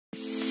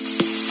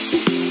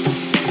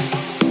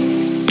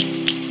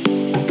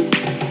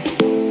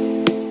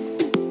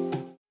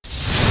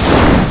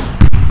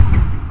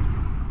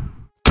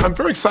I'm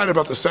very excited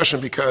about this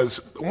session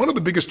because one of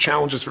the biggest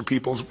challenges for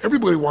people is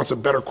everybody wants a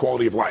better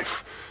quality of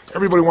life.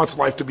 Everybody wants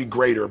life to be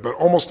greater, but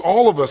almost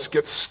all of us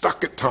get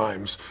stuck at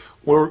times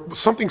where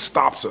something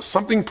stops us,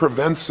 something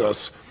prevents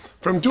us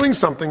from doing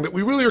something that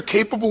we really are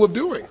capable of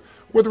doing.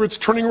 Whether it's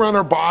turning around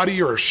our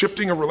body or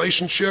shifting a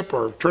relationship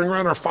or turning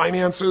around our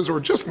finances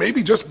or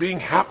maybe just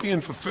being happy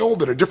and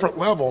fulfilled at a different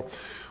level,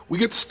 we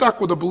get stuck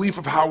with a belief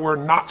of how we're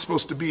not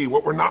supposed to be,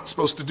 what we're not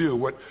supposed to do,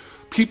 what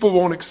people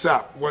won't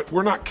accept, what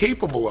we're not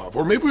capable of.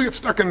 Or maybe we get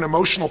stuck in an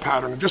emotional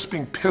pattern of just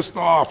being pissed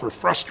off or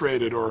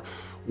frustrated or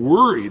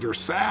worried or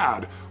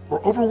sad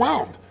or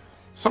overwhelmed.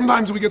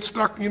 Sometimes we get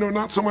stuck,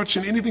 not so much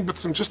in anything but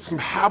just some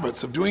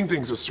habits of doing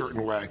things a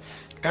certain way.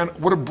 And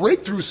what a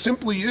breakthrough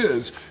simply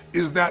is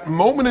that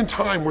moment in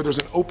time where there's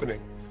an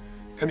opening.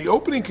 And the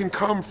opening can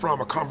come from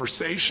a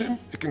conversation,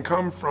 it can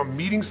come from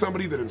meeting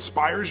somebody that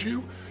inspires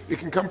you, it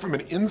can come from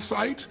an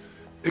insight,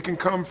 it can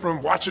come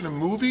from watching a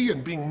movie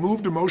and being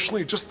moved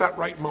emotionally at just that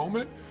right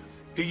moment.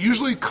 It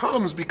usually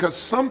comes because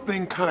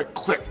something kind of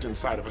clicked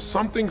inside of us.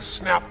 Something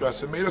snapped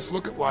us and made us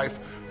look at life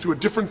through a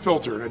different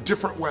filter, in a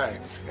different way.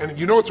 And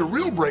it's a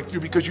real breakthrough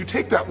because you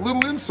take that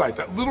little insight,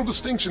 that little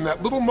distinction,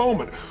 that little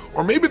moment,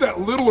 or maybe that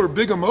little or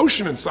big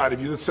emotion inside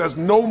of you that says,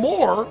 no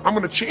more, I'm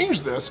going to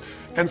change this.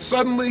 And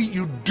suddenly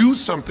you do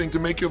something to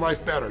make your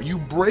life better. You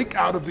break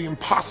out of the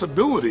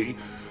impossibility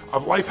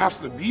of life has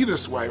to be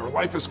this way or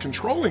life is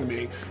controlling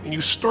me, and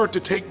you start to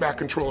take back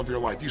control of your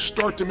life. You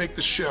start to make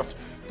the shift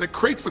that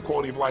creates the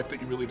quality of life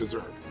that you really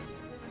deserve.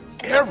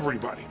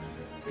 Everybody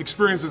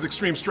experiences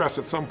extreme stress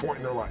at some point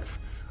in their life.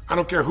 I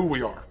don't care who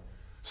we are.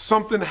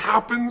 Something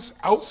happens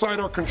outside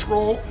our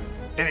control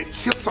and it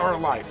hits our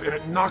life and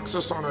it knocks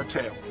us on our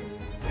tail.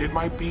 It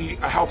might be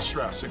a health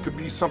stress. It could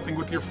be something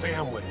with your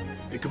family.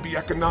 It could be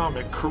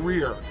economic,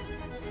 career.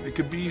 It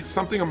could be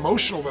something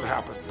emotional that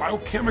happens,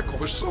 biochemical.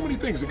 There's so many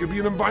things. It could be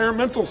an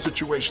environmental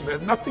situation that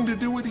had nothing to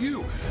do with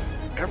you.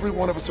 Every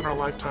one of us in our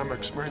lifetime are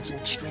experiencing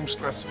extreme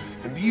stress,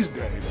 and these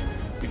days,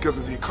 because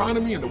of the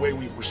economy and the way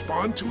we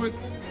respond to it,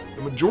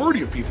 the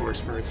majority of people are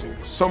experiencing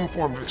some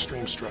form of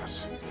extreme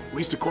stress, at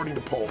least according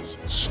to polls.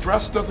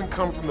 Stress doesn't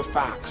come from the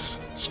facts.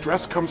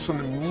 Stress comes from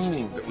the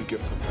meaning that we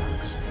give the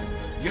facts.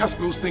 Yes,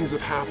 those things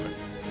have happened,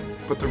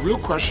 but the real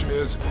question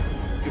is,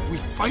 if we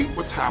fight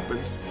what's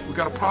happened, we've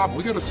got a problem.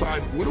 We've got to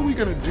decide, what are we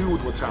going to do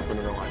with what's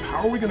happened in our life? How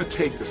are we going to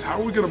take this? How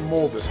are we going to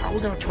mold this? How are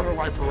we going to turn our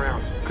life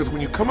around? Because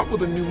when you come up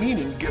with a new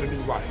meaning, you get a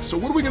new life. So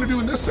what are we going to do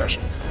in this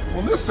session?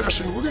 Well, in this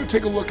session, we're going to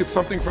take a look at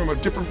something from a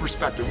different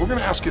perspective. We're going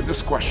to ask you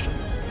this question.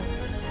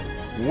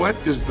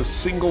 What is the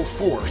single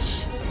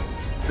force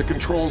that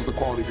controls the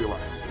quality of your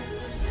life?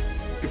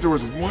 If there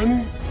was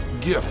one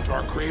gift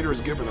our Creator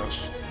has given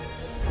us,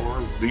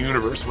 or the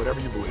universe,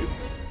 whatever you believe,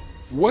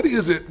 what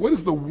is it? What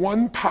is the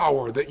one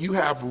power that you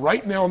have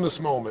right now in this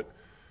moment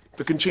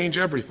that can change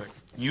everything?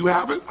 You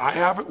have it, I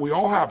have it, we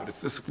all have it. It's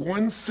this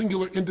one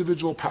singular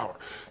individual power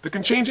that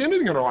can change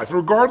anything in our life,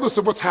 regardless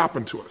of what's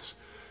happened to us.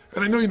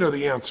 And I know you know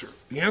the answer.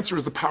 The answer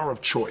is the power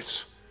of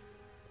choice.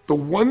 The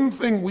one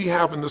thing we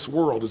have in this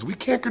world is we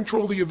can't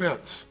control the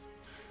events,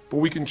 but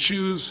we can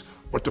choose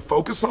what to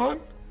focus on,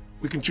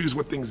 we can choose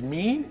what things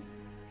mean,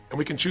 and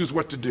we can choose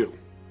what to do.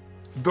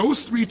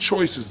 Those three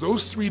choices,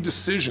 those three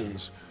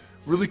decisions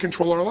really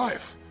control our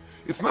life.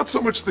 It's not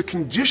so much the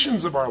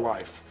conditions of our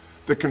life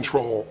that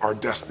control our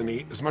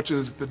destiny as much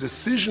as the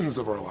decisions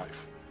of our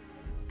life.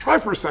 Try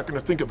for a second to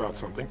think about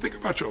something. Think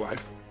about your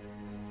life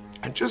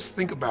and just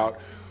think about,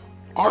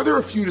 are there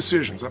a few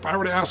decisions? If I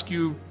were to ask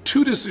you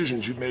 2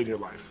 decisions you've made in your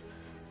life,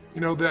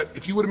 that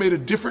if you would have made a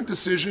different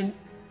decision,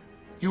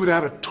 you would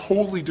have had a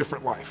totally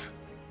different life.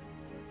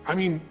 I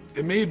mean,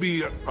 it may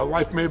be a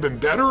life may have been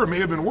better or may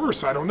have been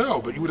worse, I don't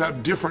know, but you would have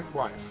a different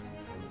life.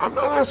 I'm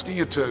not asking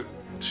you to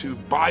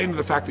buy into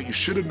the fact that you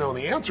should have known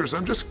the answers.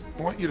 I just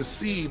want you to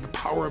see the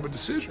power of a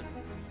decision.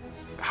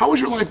 How is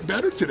your life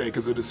better today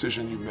because of a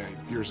decision you made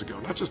years ago,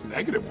 not just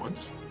negative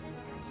ones?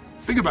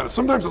 Think about it.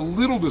 Sometimes a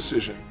little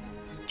decision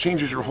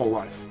changes your whole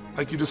life.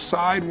 Like you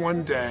decide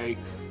one day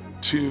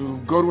to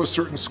go to a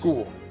certain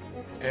school,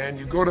 and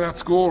you go to that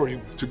school or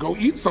to go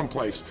eat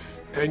someplace,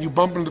 and you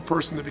bump into the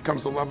person that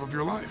becomes the love of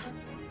your life.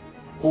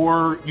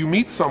 Or you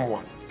meet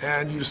someone,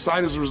 and you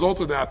decide as a result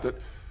of that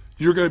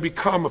you're going to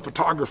become a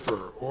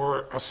photographer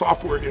or a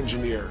software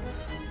engineer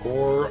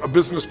or a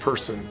business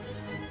person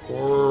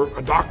or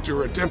a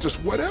doctor, a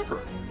dentist,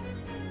 whatever.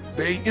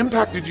 They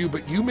impacted you,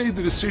 but you made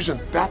the decision,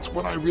 that's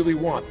what I really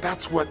want.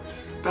 That's what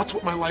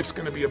my life's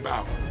going to be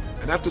about.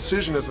 And that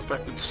decision has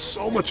affected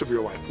so much of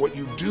your life. What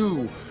you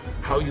do,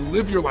 how you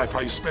live your life,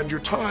 how you spend your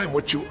time,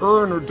 what you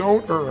earn or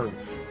don't earn,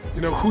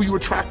 who you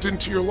attract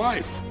into your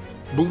life.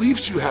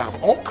 Beliefs you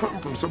have all come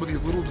from some of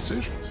these little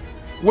decisions.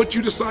 What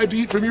you decide to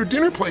eat from your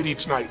dinner plate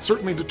each night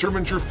certainly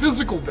determines your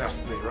physical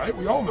destiny, right?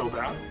 We all know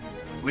that,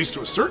 at least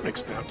to a certain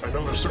extent. I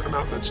know there's a certain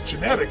amount that's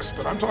genetics,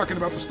 but I'm talking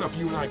about the stuff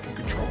you and I can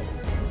control.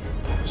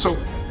 So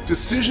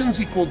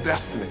decisions equal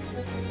destiny.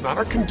 It's not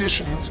our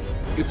conditions,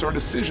 it's our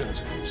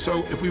decisions. So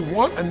if we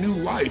want a new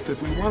life,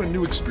 if we want a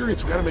new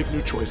experience, we gotta make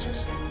new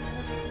choices.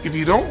 If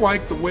you don't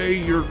like the way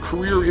your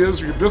career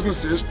is or your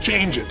business is,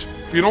 change it.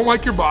 If you don't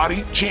like your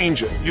body,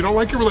 change it. You don't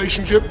like your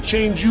relationship,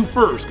 change you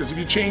first, because if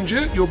you change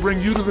it, you'll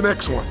bring you to the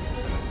next one.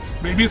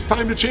 Maybe it's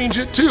time to change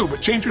it too,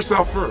 but change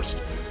yourself first.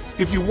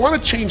 If you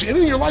want to change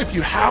anything in your life,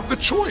 you have the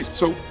choice.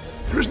 So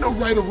there's no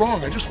right or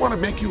wrong. I just want to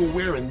make you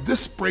aware in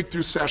this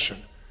breakthrough session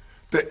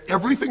that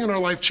everything in our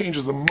life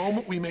changes the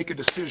moment we make a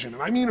decision.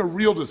 And I mean a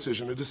real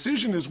decision. A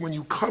decision is when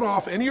you cut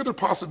off any other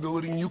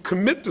possibility and you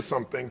commit to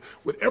something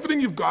with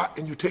everything you've got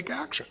and you take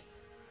action.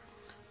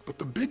 But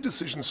the big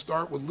decisions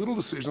start with little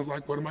decisions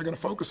like, what am I going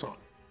to focus on?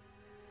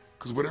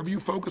 Because whatever you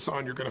focus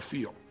on, you're going to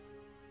feel.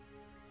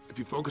 If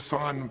you focus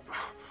on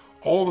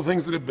all the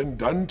things that have been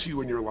done to you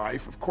in your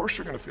life, of course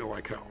you're going to feel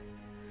like hell.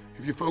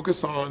 If you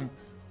focus on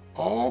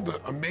all the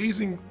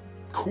amazing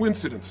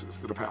coincidences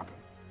that have happened,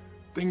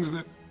 things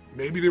that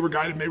maybe they were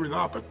guided, maybe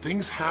not, but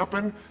things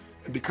happen,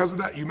 and because of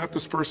that, you met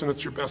this person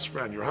that's your best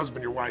friend, your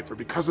husband, your wife, or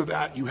because of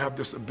that, you have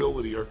this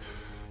ability, or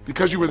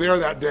because you were there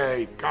that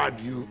day,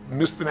 God, you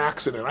missed an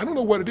accident. I don't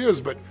know what it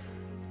is, but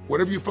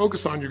whatever you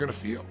focus on, you're going to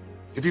feel.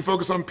 If you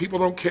focus on people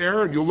don't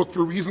care, and you'll look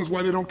for reasons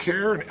why they don't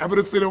care, and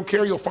evidence they don't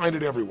care, you'll find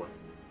it everywhere.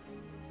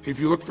 If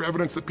you look for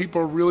evidence that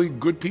people are really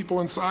good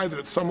people inside, that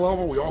at some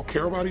level we all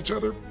care about each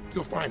other,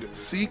 you'll find it.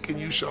 Seek and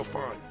you shall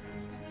find.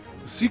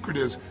 The secret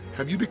is,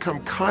 have you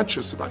become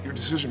conscious about your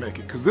decision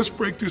making? Because this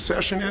breakthrough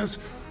session is,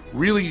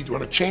 really, you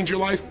want to change your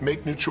life,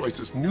 make new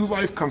choices. New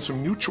life comes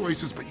from new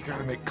choices, but you got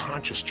to make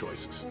conscious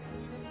choices.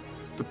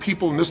 The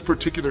people in this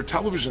particular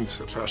television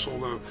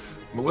special,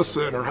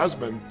 Melissa and her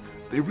husband,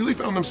 they really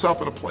found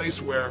themselves in a place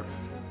where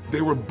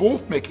they were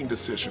both making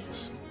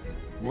decisions,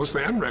 Melissa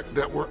and Rick,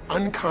 that were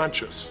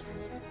unconscious.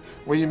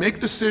 When you make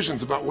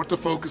decisions about what to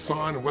focus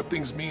on and what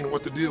things mean and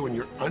what to do, and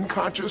you're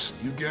unconscious,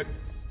 you get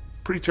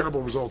pretty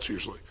terrible results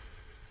usually.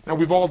 Now,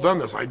 we've all done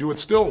this. I do it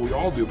still. We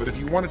all do. But if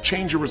you want to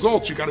change your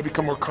results, you got to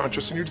become more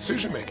conscious in your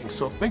decision making.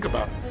 So think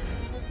about it.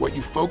 What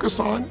you focus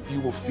on, you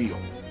will feel.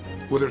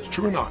 Whether it's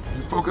true or not.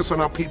 You focus on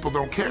how people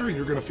don't care, and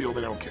you're going to feel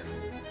they don't care.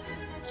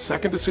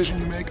 Second decision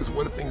you make is,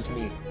 what do things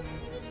mean?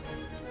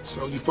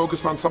 So you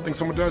focus on something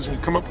someone does, and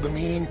you come up with a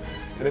meaning,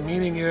 and the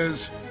meaning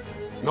is,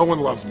 no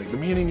one loves me. The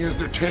meaning is,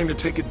 they're trying to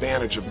take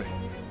advantage of me.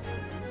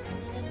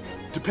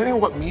 Depending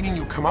on what meaning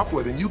you come up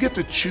with, and you get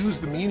to choose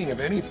the meaning of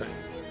anything.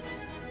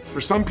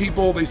 For some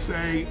people, they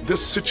say,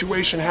 this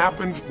situation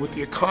happened with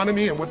the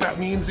economy, and what that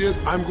means is,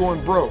 I'm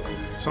going broke.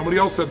 Somebody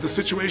else said, the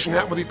situation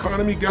happened with the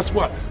economy, guess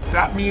what?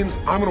 That means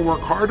I'm gonna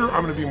work harder,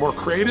 I'm gonna be more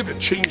creative, it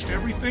changed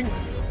everything.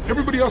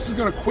 Everybody else is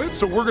gonna quit,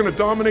 so we're gonna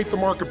dominate the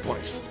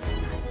marketplace.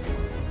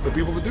 The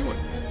people that do it.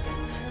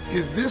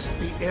 Is this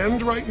the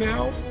end right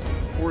now,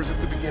 or is it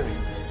the beginning?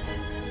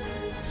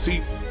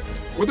 See,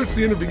 whether it's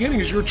the end or beginning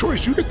is your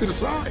choice. You get to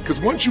decide, because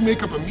once you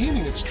make up a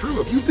meaning, it's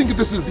true. If you think that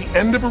this is the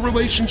end of a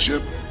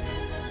relationship,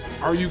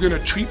 are you going to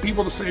treat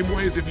people the same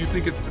way as if you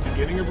think it's the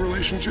beginning of a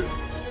relationship?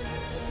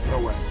 No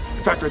way.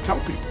 In fact, I tell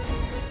people,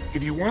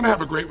 if you want to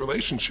have a great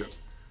relationship,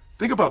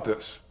 think about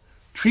this.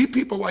 Treat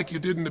people like you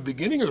did in the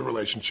beginning of the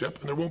relationship,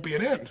 and there won't be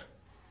an end.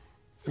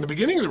 In the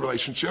beginning of the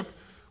relationship,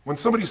 when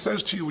somebody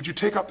says to you, would you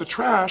take out the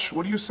trash?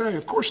 What do you say?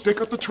 Of course,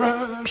 take out the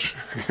trash.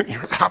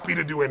 You're happy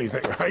to do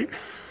anything, right?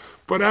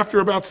 But after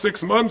about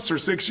 6 months or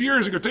 6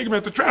 years, you go take them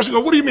out the trash. You go,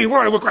 what do you mean?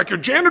 What, I look like your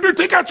janitor?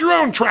 Take out your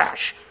own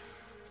trash.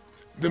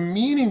 The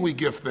meaning we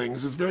give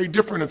things is very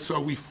different, and so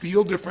we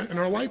feel different, and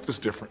our life is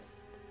different.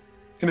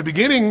 In the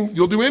beginning,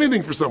 you'll do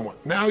anything for someone.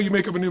 Now you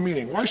make up a new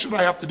meaning. Why should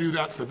I have to do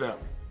that for them?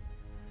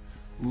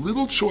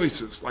 Little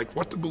choices, like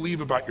what to believe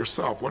about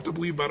yourself, what to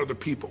believe about other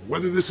people,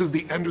 whether this is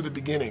the end or the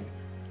beginning,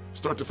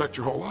 start to affect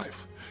your whole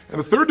life. And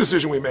the third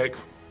decision we make,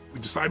 we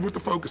decide what to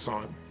focus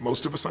on,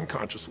 most of us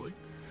unconsciously.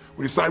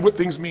 We decide what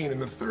things mean,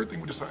 and the third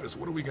thing we decide is,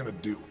 what are we going to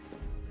do?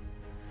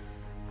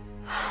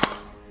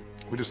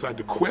 We decide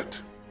to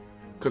quit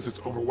because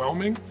it's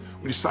overwhelming.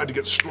 We decide to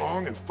get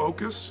strong and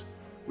focus.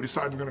 We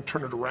decide we're going to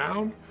turn it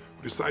around.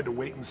 We decide to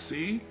wait and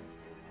see.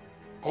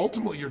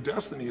 Ultimately, your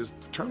destiny is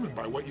determined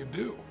by what you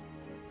do.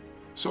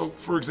 So,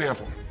 for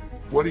example,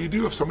 what do you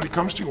do if somebody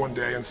comes to you one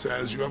day and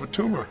says, you have a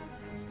tumor?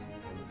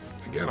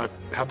 Again, I've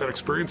had that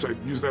experience. I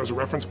use that as a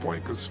reference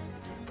point because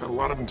I've had a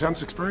lot of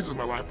intense experiences in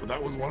my life, but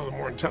that was one of the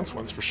more intense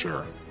ones for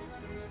sure.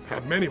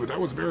 Had many, but that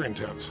was very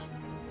intense.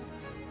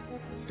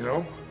 You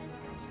know,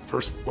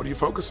 first, what do you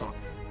focus on?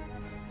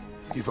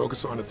 Do you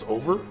focus on it's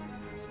over? Do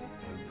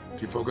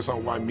you focus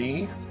on why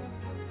me?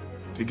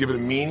 Do you give it a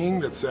meaning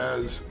that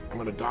says, I'm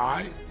gonna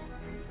die?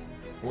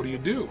 What do?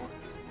 Do you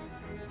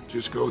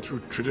just go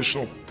through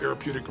traditional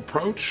therapeutic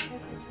approach?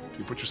 Do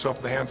you put yourself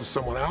in the hands of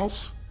someone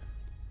else?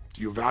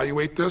 Do you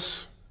evaluate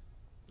this?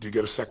 Do you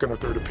get a second or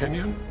third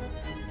opinion?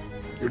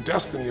 Your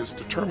destiny is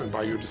determined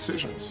by your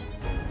decisions.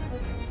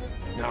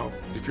 Now,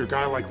 if you're a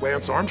guy like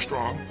Lance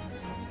Armstrong,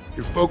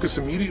 you focus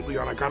immediately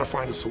on, I gotta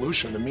find a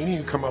solution. The meaning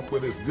you come up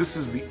with is, this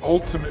is the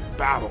ultimate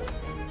battle.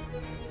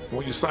 And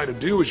what you decide to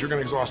do is you're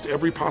gonna exhaust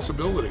every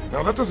possibility.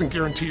 Now, that doesn't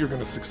guarantee you're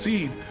gonna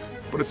succeed,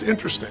 but it's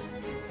interesting.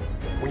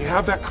 When you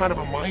have that kind of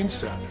a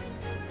mindset,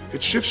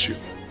 it shifts you.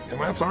 And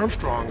Lance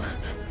Armstrong,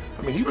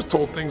 I mean, he was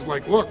told things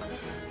like, look,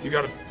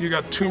 You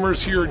got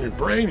tumors here in your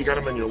brain, you got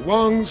them in your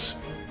lungs,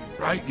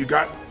 right? You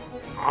got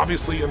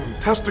obviously in the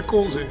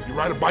testicles, and you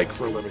ride a bike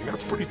for a living.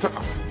 That's pretty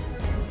tough.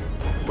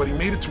 But he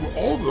made it through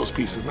all of those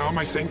pieces. Now, am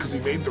I saying because he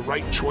made the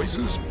right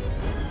choices?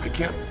 I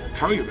can't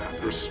tell you that.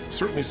 There's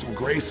certainly some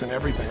grace in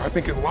everything. I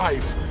think in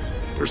life,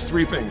 there's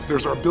three things.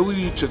 There's our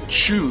ability to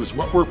choose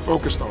what we're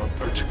focused on,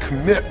 or to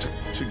commit,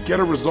 to get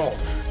a result,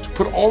 to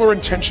put all our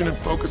intention and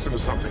focus into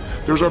something.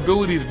 There's our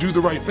ability to do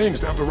the right things,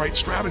 to have the right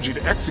strategy,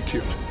 to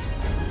execute.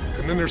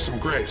 And then there's some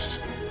grace.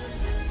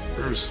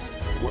 There's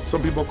what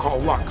some people call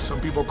luck,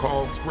 some people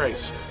call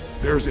grace.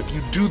 There's if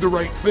you do the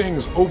right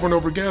things over and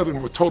over again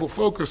and with total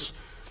focus,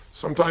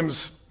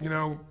 sometimes,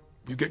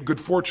 you get good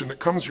fortune that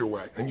comes your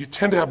way. And you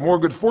tend to have more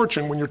good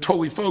fortune when you're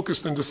totally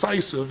focused and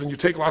decisive and you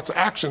take lots of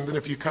action than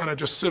if you kind of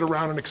just sit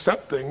around and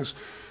accept things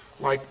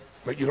like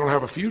that you don't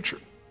have a future.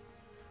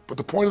 But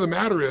the point of the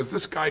matter is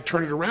this guy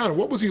turned it around. And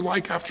what was he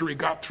like after he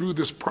got through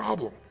this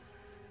problem?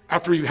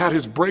 After he had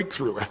his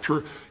breakthrough,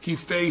 after he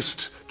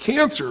faced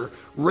cancer,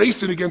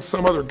 racing against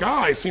some other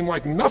guy seemed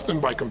like nothing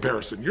by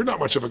comparison. You're not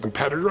much of a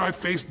competitor. I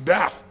faced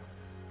death.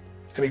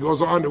 And he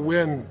goes on to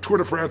win Tour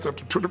de France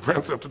after Tour de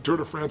France after Tour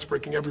de France,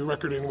 breaking every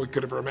record anyone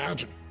could ever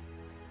imagine.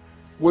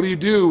 What do you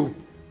do,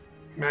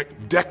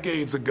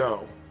 decades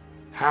ago,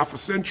 half a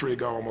century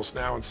ago almost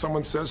now, and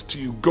someone says to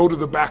you, go to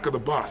the back of the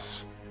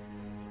bus,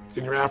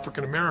 and you're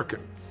African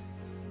American?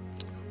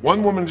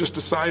 One woman just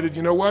decided,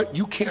 you know what,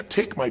 you can't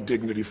take my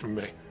dignity from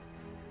me.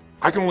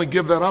 I can only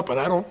give that up, and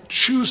I don't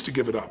choose to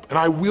give it up, and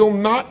I will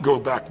not go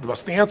back to the bus.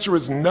 The answer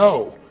is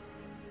no.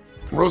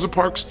 And Rosa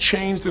Parks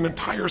changed an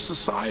entire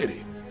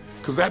society.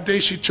 Because that day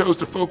she chose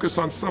to focus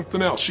on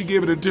something else. She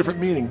gave it a different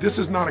meaning. This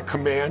is not a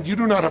command. You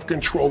do not have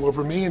control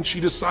over me. And she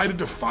decided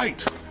to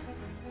fight.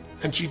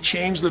 And she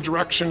changed the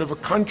direction of a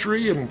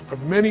country and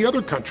of many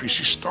other countries.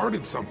 She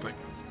started something.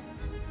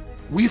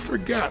 We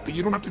forget that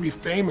you don't have to be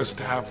famous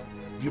to have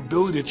the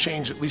ability to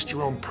change at least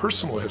your own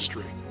personal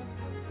history,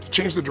 to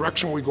change the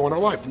direction we go in our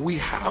life. We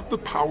have the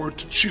power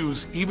to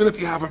choose, even if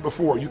you haven't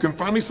before. You can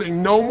finally say,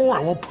 no more, I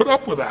won't put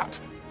up with that.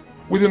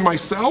 Within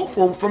myself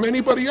or from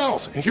anybody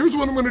else. And here's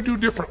what I'm going to do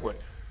differently.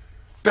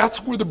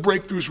 That's where the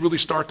breakthroughs really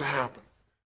start to happen.